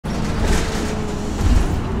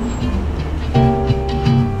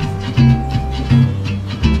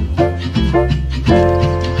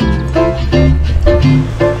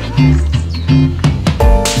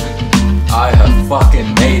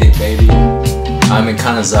I'm in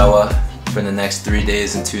Kanazawa for the next 3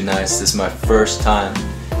 days and 2 nights. This is my first time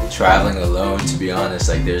traveling alone, to be honest.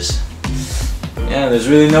 Like there's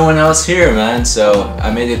really no one else here, man. So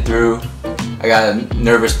I made it through. I got a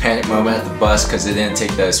nervous panic moment at the bus because they didn't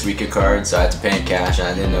take the Suica card, so I had to pay in cash, and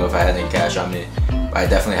I didn't know if I had any cash on me. But I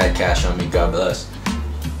definitely had cash on me, God bless.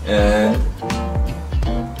 And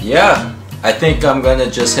yeah, I think I'm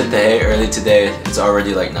gonna just hit the hay early today. It's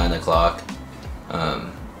already like 9 o'clock.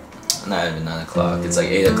 Not even 9 o'clock, it's like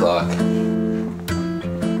 8 o'clock.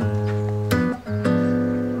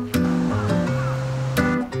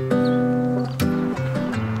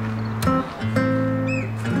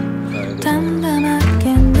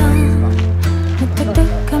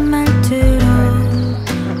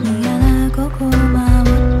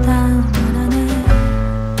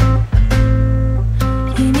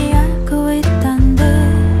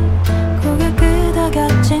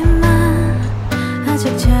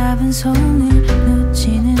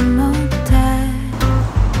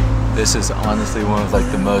 This is honestly one of like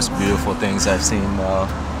the most beautiful things I've seen while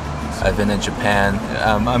I've been in Japan.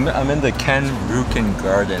 I'm in the Kenryukin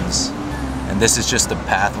Gardens, and this is just the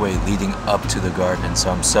pathway leading up to the garden. So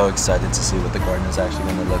I'm so excited to see what the garden is actually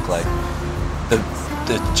going to look like. The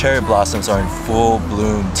cherry blossoms are in full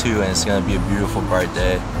bloom too, and it's going to be a beautiful bright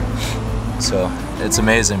day. So it's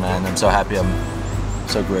amazing, man. I'm so happy. I'm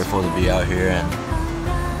so grateful to be out here, and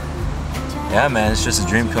yeah, man, it's just a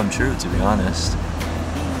dream come true, to be honest.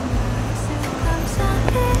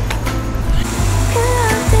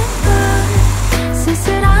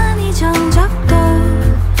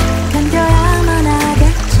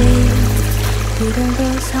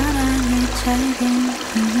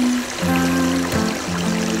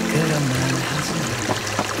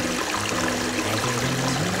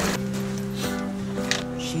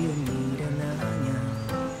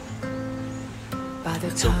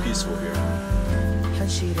 It's so peaceful here.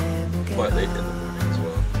 Quite late in the morning as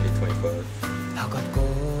well, 8:25.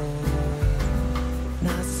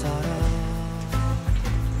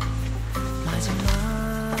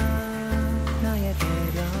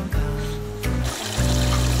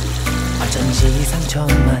 어쩐지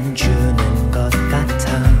상처만 주는 것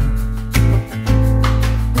같아.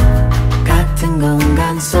 같은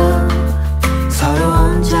공간 속 서로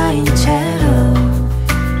혼자인 채로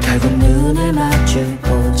결국 눈을 마주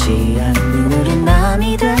보지 않는 우린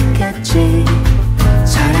남이 됐겠지.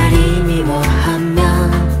 차라리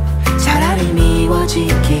미워하면 차라리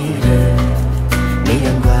미워지기를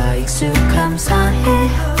미련과 익숙함 사이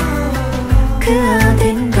그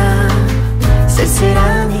어딘가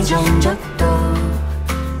쓸쓸한 이 정적도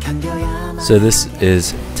견뎌야만. So this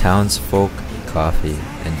is Townsfolk Coffee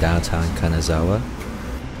in downtown Kanazawa.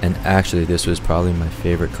 And actually, this was probably my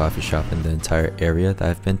favorite coffee shop in the entire area that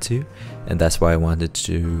I've been to, and that's why I wanted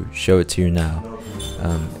to show it to you now.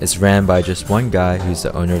 It's ran by just one guy who's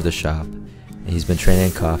the owner of the shop. And he's been training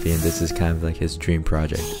in coffee, and this is kind of like his dream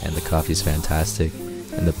project. And the coffee is fantastic,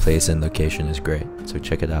 and the place and location is great, so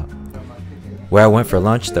check it out. Where I went for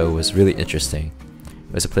lunch though was really interesting.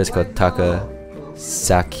 It was a place called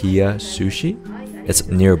Takasakiya Sushi. It's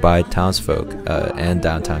nearby Townsfolk and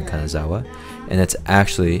downtown Kanazawa. And it's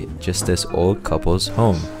actually just this old couple's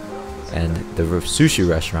home, and the sushi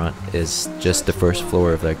restaurant is just the first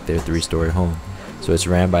floor of like their 3-story home. So it's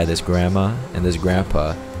ran by this grandma and this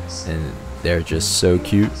grandpa, and they're just so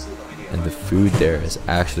cute, and the food there is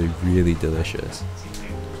actually really delicious.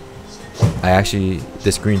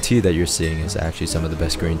 This green tea that you're seeing is actually some of the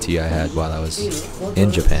best green tea I had while I was in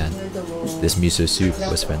Japan. This miso soup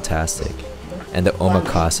was fantastic, and the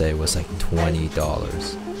omakase was like $20.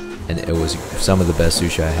 And it was some of the best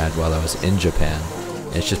sushi I had while I was in Japan.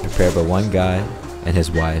 And it's just prepared by one guy and his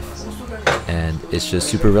wife, and it's just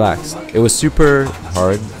super relaxed. It was super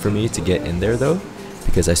hard for me to get in there though,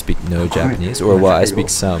 because I speak no Japanese, or well, I speak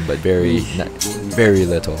some, but very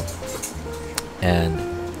little. And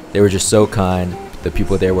they were just so kind. The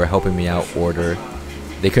people there were helping me out order.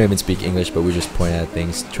 They couldn't even speak English, but we just pointed at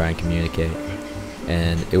things to try and communicate.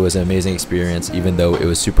 And it was an amazing experience, even though it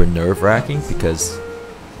was super nerve-wracking because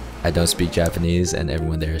I don't speak Japanese and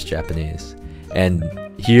everyone there is Japanese. And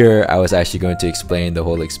here I was actually going to explain the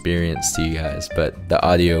whole experience to you guys, but the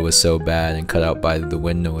audio was so bad and cut out by the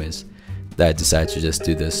wind noise that I decided to just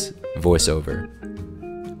do this voiceover.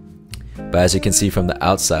 But as you can see from the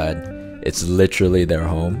outside, it's literally their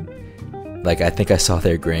home. Like I think I saw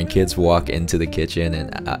their grandkids walk into the kitchen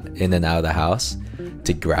and in and out of the house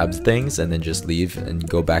to grab things and then just leave and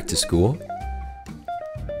go back to school.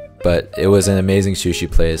 But it was an amazing sushi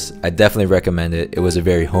place. I definitely recommend it. It was a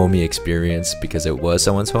very homey experience because it was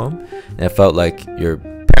someone's home, and it felt like your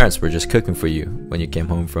parents were just cooking for you when you came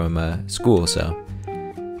home from school. So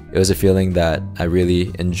It was a feeling that I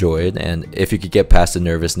really enjoyed, and if you could get past the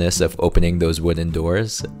nervousness of opening those wooden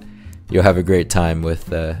doors, you'll have a great time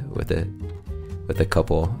with a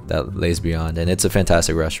couple that lays beyond. And it's a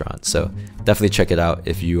fantastic restaurant, so definitely check it out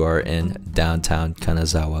if you are in downtown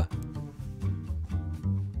Kanazawa.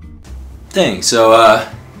 Dang, so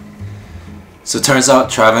turns out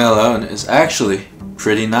traveling alone is actually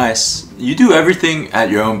pretty nice. You do everything at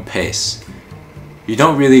your own pace. You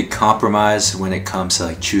don't really compromise when it comes to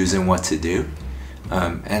like choosing what to do,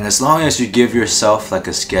 and as long as you give yourself like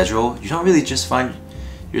a schedule, you don't really just find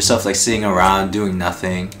yourself like sitting around doing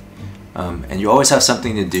nothing, and you always have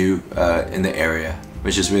something to do in the area,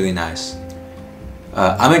 which is really nice.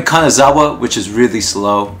 I'm in Kanazawa, which is really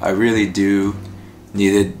slow. I really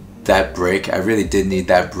needed that break. I really did need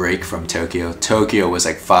that break from Tokyo. Tokyo was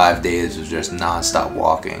like 5 days of just non-stop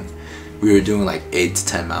walking. We were doing like 8 to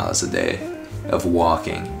 10 miles a day of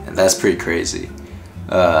walking, and that's pretty crazy.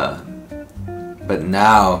 But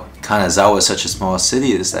now Kanazawa is such a small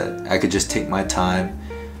city is that I could just take my time.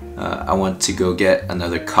 I want to go get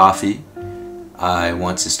another coffee. I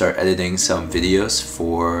want to start editing some videos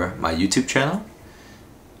for my YouTube channel,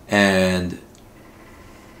 and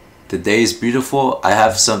the day is beautiful. I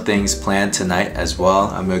have some things planned tonight as well.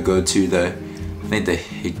 I'm gonna go to the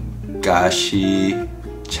Higashi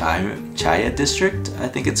Chaya district, I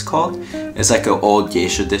think it's called. It's like an old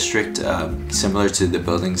geisha district, similar to the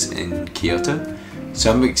buildings in Kyoto. So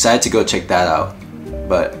I'm excited to go check that out.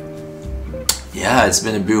 But yeah, it's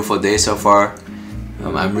been a beautiful day so far.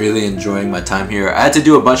 I'm really enjoying my time here. I had to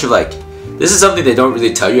do a bunch of this is something they don't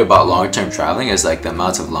really tell you about long-term traveling, is like the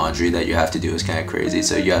amount of laundry that you have to do is kind of crazy.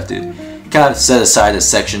 So you have to kind of set aside a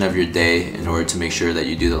section of your day in order to make sure that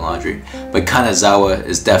you do the laundry. But Kanazawa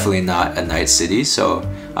is definitely not a night city, so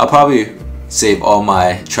I'll probably save all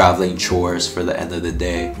my traveling chores for the end of the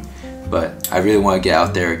day. But I really want to get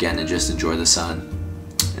out there again and just enjoy the sun,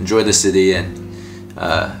 enjoy the city, and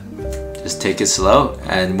just take it slow.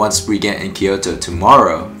 And once we get in Kyoto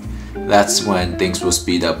tomorrow, that's when things will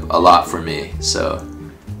speed up a lot for me. So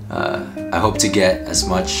I hope to get as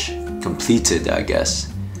much completed, I guess,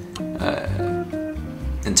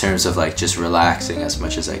 in terms of like just relaxing as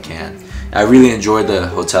much as I can. I really enjoyed the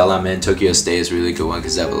hotel I'm in. Tokyo Stay is a really good one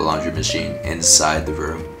because they have a laundry machine inside the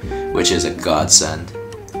room, which is a godsend.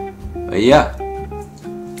 But yeah,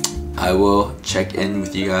 I will check in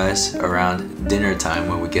with you guys around dinner time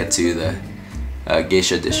when we get to the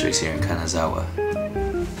geisha districts here in Kanazawa.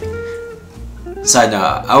 Side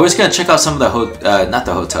note, I was gonna check out some of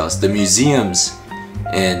the museums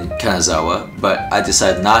in Kanazawa, but I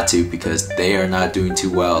decided not to because they are not doing too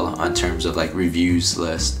well on terms of like reviews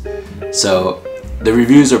list. So the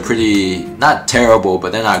reviews are pretty, not terrible,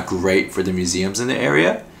 but they're not great for the museums in the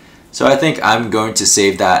area. So I think I'm going to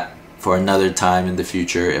save that for another time in the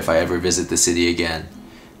future if I ever visit the city again.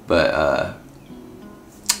 But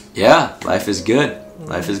yeah, life is good.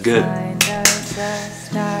 Life is good.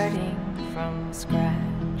 Starting from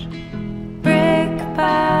scratch, brick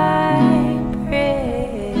by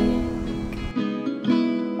brick.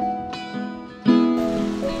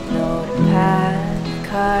 No path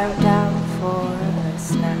carved out for us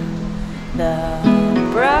now. The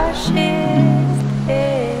brush is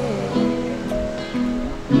thick.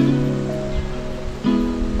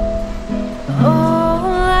 All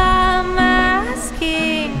I'm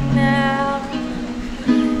asking now,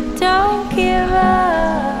 don't give up.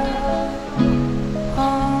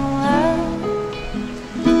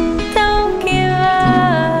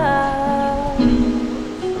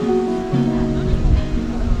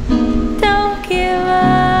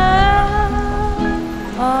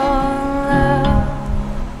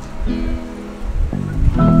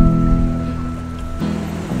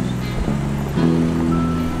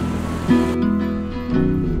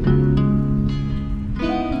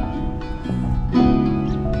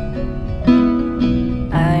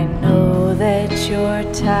 You're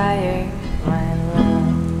tired, my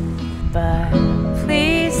love, but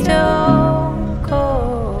please don't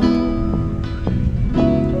go.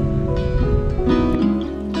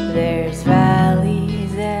 There's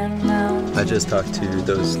valleys and mountains. I just talked to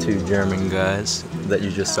those two German guys that you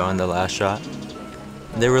just saw in the last shot.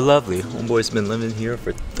 They were lovely. Homeboy's been living here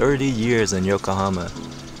for 30 years in Yokohama.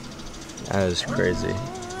 That is crazy.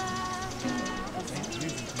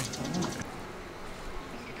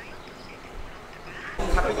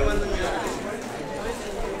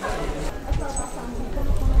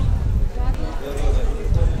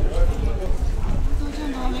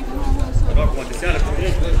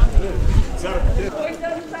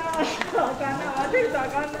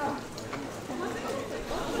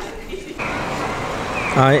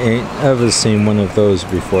 I ain't ever seen one of those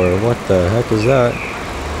before. What the heck is that?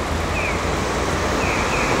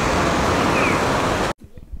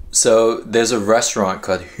 So there's a restaurant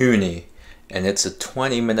called Huni, and it's a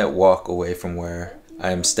 20-minute walk away from where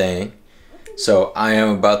I am staying. So I am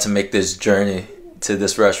about to make this journey to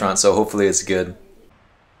this restaurant, so hopefully it's good.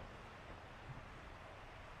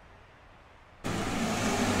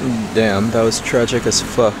 Damn, that was tragic as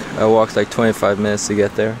fuck. I walked like 25 minutes to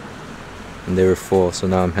get there, and they were full, so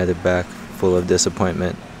now I'm headed back full of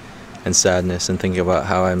disappointment and sadness and thinking about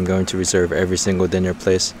how I'm going to reserve every single dinner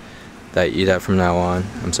place that I eat at from now on.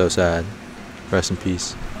 I'm so sad. Rest in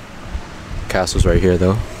peace. Castle's right here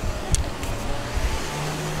though.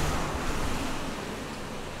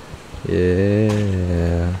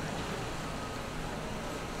 Yeah.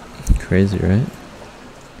 Crazy, right?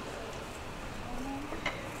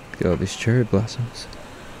 Look at all these cherry blossoms.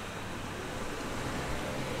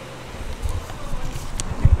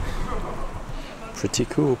 Pretty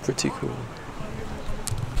cool, pretty cool.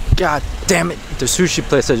 God damn it! The sushi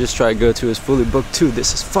place I just tried to go to is fully booked too.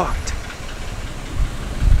 This is fucked.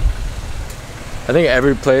 I think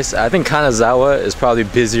every place, I think Kanazawa is probably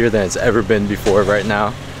busier than it's ever been before right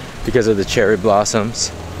now because of the cherry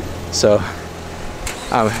blossoms. So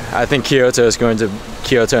I think Kyoto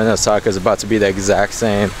and Osaka is about to be the exact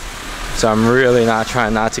same. So I'm really not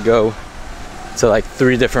trying not to go to like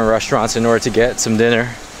 3 different restaurants in order to get some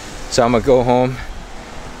dinner. So I'm gonna go home.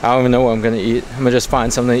 I don't even know what I'm gonna eat. I'm gonna just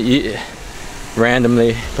find something to eat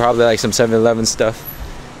randomly, probably like some 7-Eleven stuff.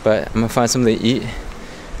 But I'm gonna find something to eat,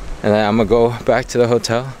 and then I'm gonna go back to the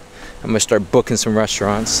hotel. I'm gonna start booking some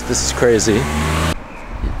restaurants. This is crazy.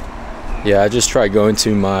 Yeah, I just tried going to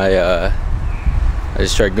the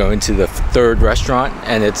 3rd restaurant,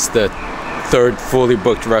 and it's the 3rd fully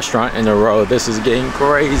booked restaurant in a row. This is getting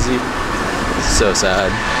crazy. It's so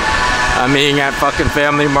sad. I'm eating at fucking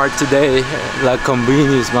Family Mart today. La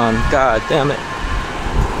Combinis, man. God damn it.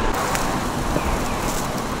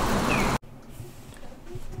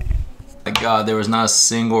 My God, there was not a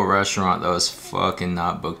single restaurant that was fucking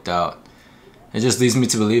not booked out. It just leads me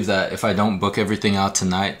to believe that if I don't book everything out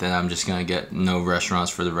tonight, then I'm just gonna get no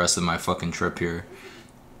restaurants for the rest of my fucking trip here.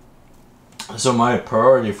 So my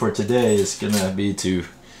priority for today is gonna be to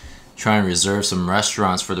try and reserve some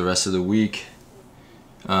restaurants for the rest of the week.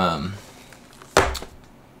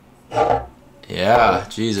 Yeah,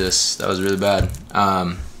 Jesus, that was really bad.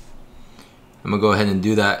 I'm gonna go ahead and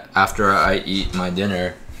do that after I eat my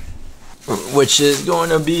dinner, which is going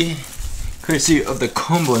to be courtesy of the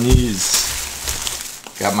Combonese.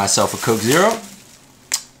 Got myself a Coke Zero,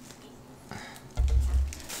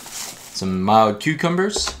 some mild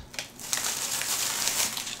cucumbers,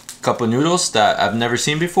 a couple noodles that I've never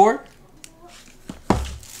seen before.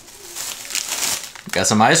 Got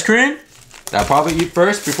some ice cream that I'll probably eat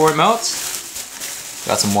first before it melts.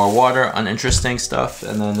 Got some more water, uninteresting stuff,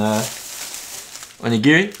 and then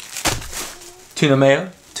onigiri, tuna mayo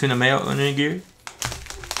onigiri.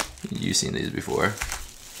 You've seen these before.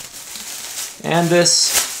 And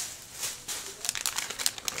this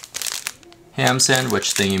ham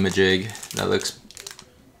sandwich thingy-majig that looks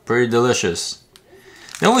pretty delicious.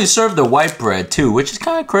 They only serve the white bread too, which is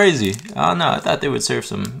kind of crazy. I don't know, I thought they would serve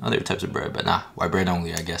some other types of bread, but nah, white bread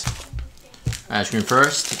only, I guess. Ice cream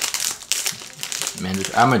first.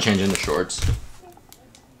 I'm gonna change into shorts.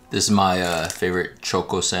 This is my favorite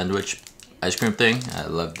choco sandwich ice cream thing. I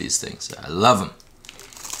love these things. I love them.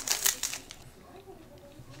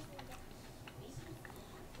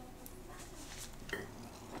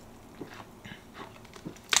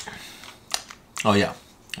 Oh yeah,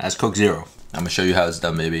 that's Coke Zero. I'm gonna show you how it's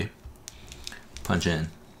done, baby. Punch in.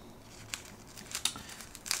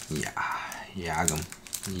 Yeah,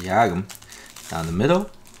 yagum. Down the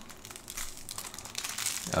middle.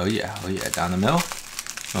 Oh yeah, down the middle.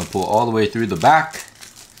 I'm gonna pull all the way through the back.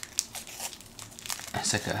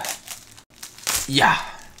 It's like a, yeah.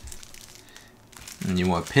 And you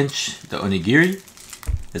wanna pinch the onigiri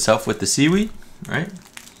itself with the seaweed, right?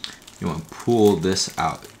 You wanna pull this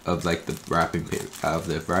out of like the wrapping paper, out of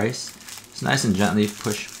the rice. Just nice and gently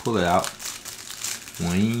pull it out.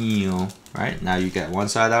 Right, now you get one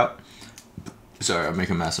side out. Sorry, I'm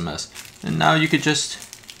making a mess. And now you could just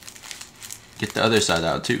get the other side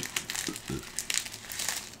out too.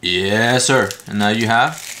 Yes, sir. And now you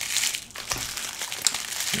have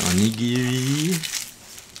your onigiri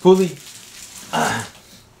fully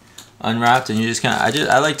unwrapped, and you just kind of,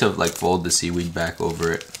 I like to like fold the seaweed back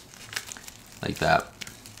over it like that.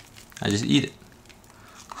 I just eat it.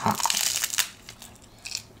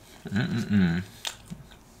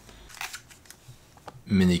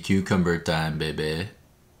 Mini cucumber time, baby.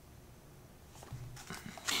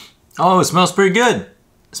 Oh, it smells pretty good.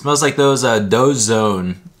 It smells like those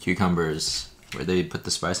Dozone cucumbers where they put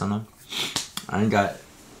the spice on them. I don't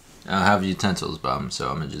have utensils, but so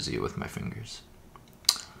I'm gonna just eat it with my fingers.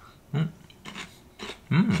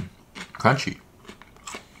 Crunchy.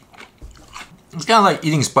 It's kind of like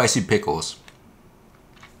eating spicy pickles.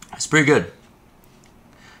 It's pretty good.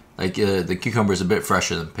 Like the cucumber is a bit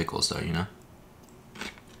fresher than pickles, though, you know.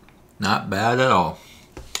 Not bad at all.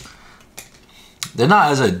 They're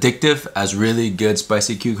not as addictive as really good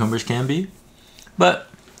spicy cucumbers can be, but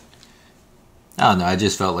I don't know. I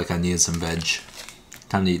just felt like I needed some veg.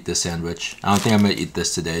 Time to eat this sandwich. I don't think I'm gonna eat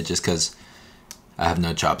this today just because I have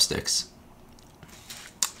no chopsticks.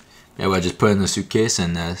 Yeah, well, I just put it in the suitcase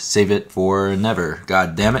and save it for never.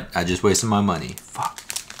 God damn it! I just wasted my money. Fuck.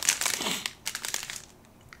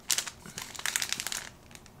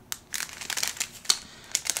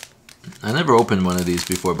 I never opened one of these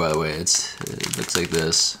before, by the way. It looks like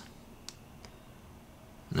this.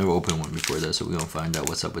 I never opened one before this, so we're gonna find out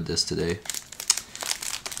what's up with this today.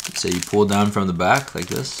 So you pull down from the back like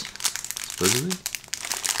this, supposedly.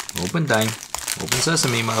 Open thing. Open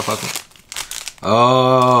sesame, motherfucker.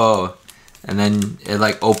 Oh, and then it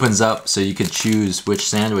like opens up so you can choose which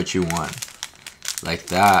sandwich you want. Like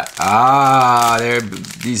that. Ah,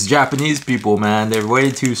 these Japanese people, man. They're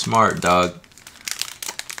way too smart, dog.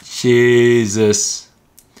 Jesus.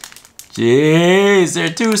 Jeez,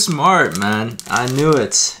 they're too smart, man. I knew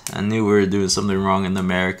it. I knew we were doing something wrong in the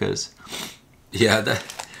Americas. Yeah,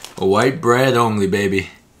 white bread only, baby.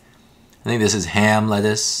 I think this is ham,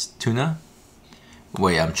 lettuce, tuna.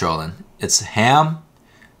 Wait, I'm trolling. It's ham,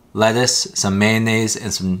 lettuce, some mayonnaise,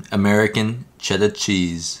 and some American cheddar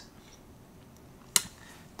cheese.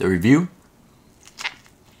 The review.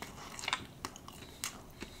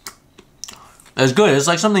 It's good. It's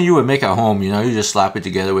like something you would make at home, you know? You just slap it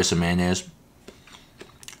together with some mayonnaise.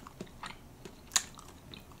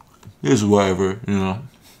 It's whatever, you know?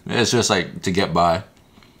 It's just like to get by.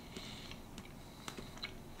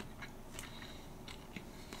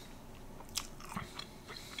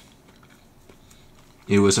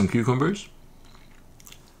 Eat with some cucumbers.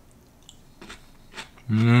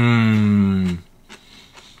 Eat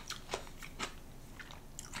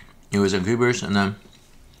with some cucumbers and then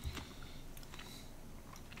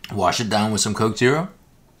wash it down with some Coke Zero.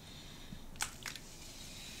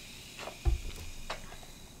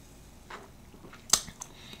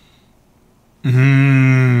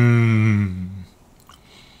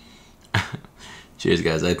 Cheers,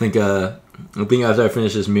 guys. I think after I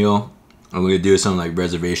finish this meal, I'm gonna do some like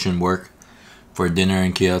reservation work for dinner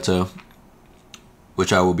in Kyoto,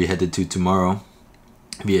 which I will be headed to tomorrow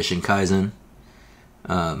via Shinkansen.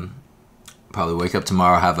 Probably wake up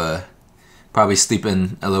tomorrow, probably sleep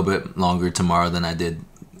in a little bit longer tomorrow than I did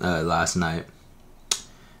last night.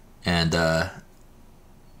 And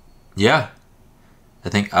yeah, I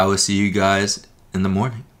think I will see you guys in the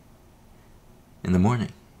morning. In the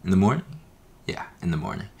morning. Yeah, in the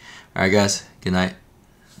morning. Alright guys, good night.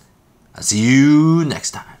 I'll see you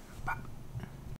next time.